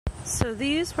So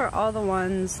these were all the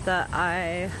ones that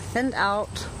I thinned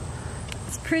out.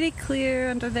 It's pretty clear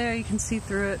under there, you can see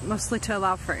through it, mostly to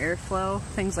allow for airflow,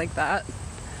 things like that.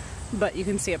 But you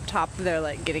can see up top they're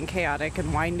like getting chaotic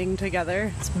and winding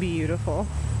together. It's beautiful.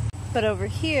 But over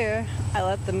here, I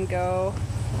let them go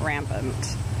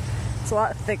rampant. It's a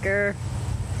lot thicker.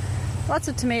 Lots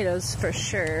of tomatoes for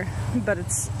sure, but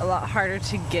it's a lot harder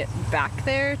to get back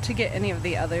there to get any of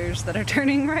the others that are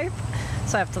turning ripe.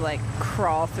 So I have to like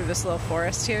crawl through this little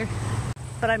forest here.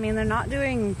 But I mean, they're not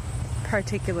doing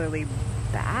particularly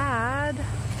bad.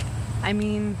 I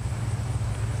mean,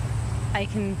 I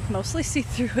can mostly see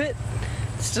through it.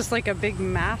 It's just like a big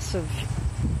mass of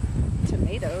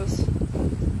tomatoes.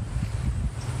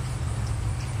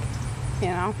 You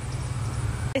know?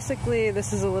 Basically,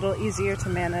 this is a little easier to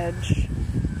manage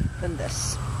than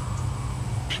this.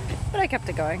 But I kept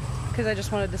it going because I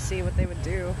just wanted to see what they would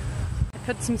do. I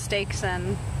put some stakes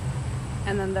in,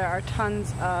 and then there are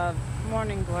tons of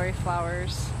morning glory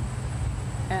flowers.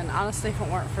 And honestly, if it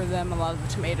weren't for them, a lot of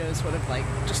the tomatoes would have like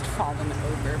just fallen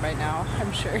over by now,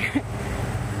 I'm sure.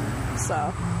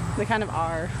 So, they kind of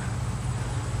are.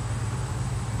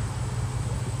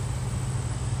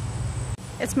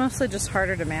 It's mostly just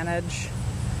harder to manage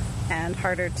and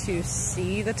harder to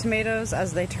see the tomatoes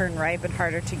as they turn ripe and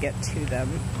harder to get to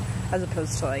them as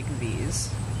opposed to like these,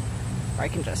 where I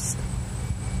can just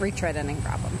reach right in and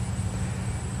grab them.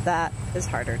 That is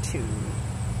harder to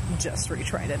just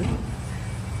reach right in.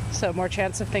 So more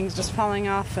chance of things just falling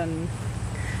off and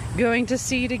going to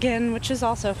seed again, which is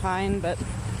also fine, but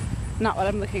not what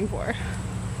I'm looking for.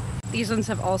 These ones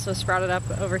have also sprouted up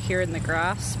over here in the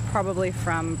grass, probably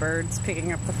from birds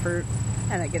picking up the fruit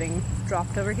and it getting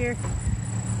dropped over here.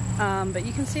 But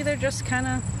you can see they're just kind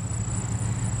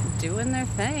of doing their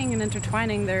thing and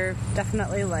intertwining. They're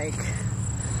definitely like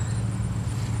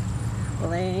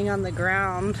laying on the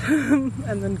ground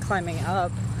and then climbing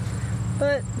up.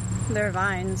 But they're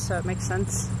vines, so it makes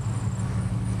sense.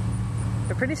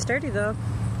 They're pretty sturdy though,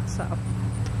 so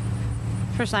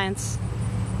for science.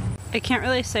 I can't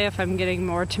really say if I'm getting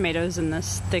more tomatoes in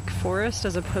this thick forest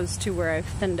as opposed to where I've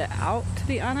thinned it out, to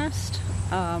be honest.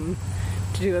 To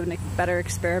do a better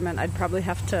experiment, I'd probably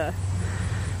have to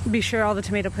be sure all the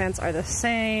tomato plants are the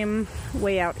same,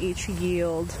 weigh out each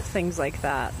yield, things like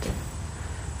that.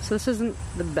 So this isn't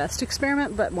the best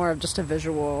experiment, but more of just a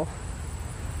visual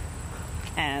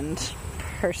and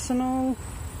personal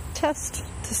test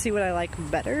to see what I like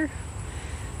better.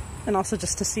 And also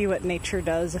just to see what nature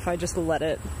does if I just let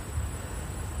it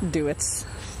do its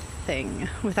thing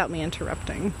without me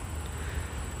interrupting.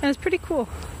 And it's pretty cool.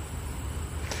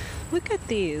 Look at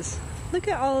these. Look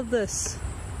at all of this.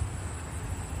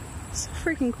 It's so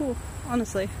freaking cool,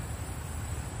 honestly.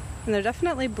 And they're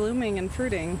definitely blooming and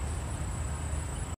fruiting.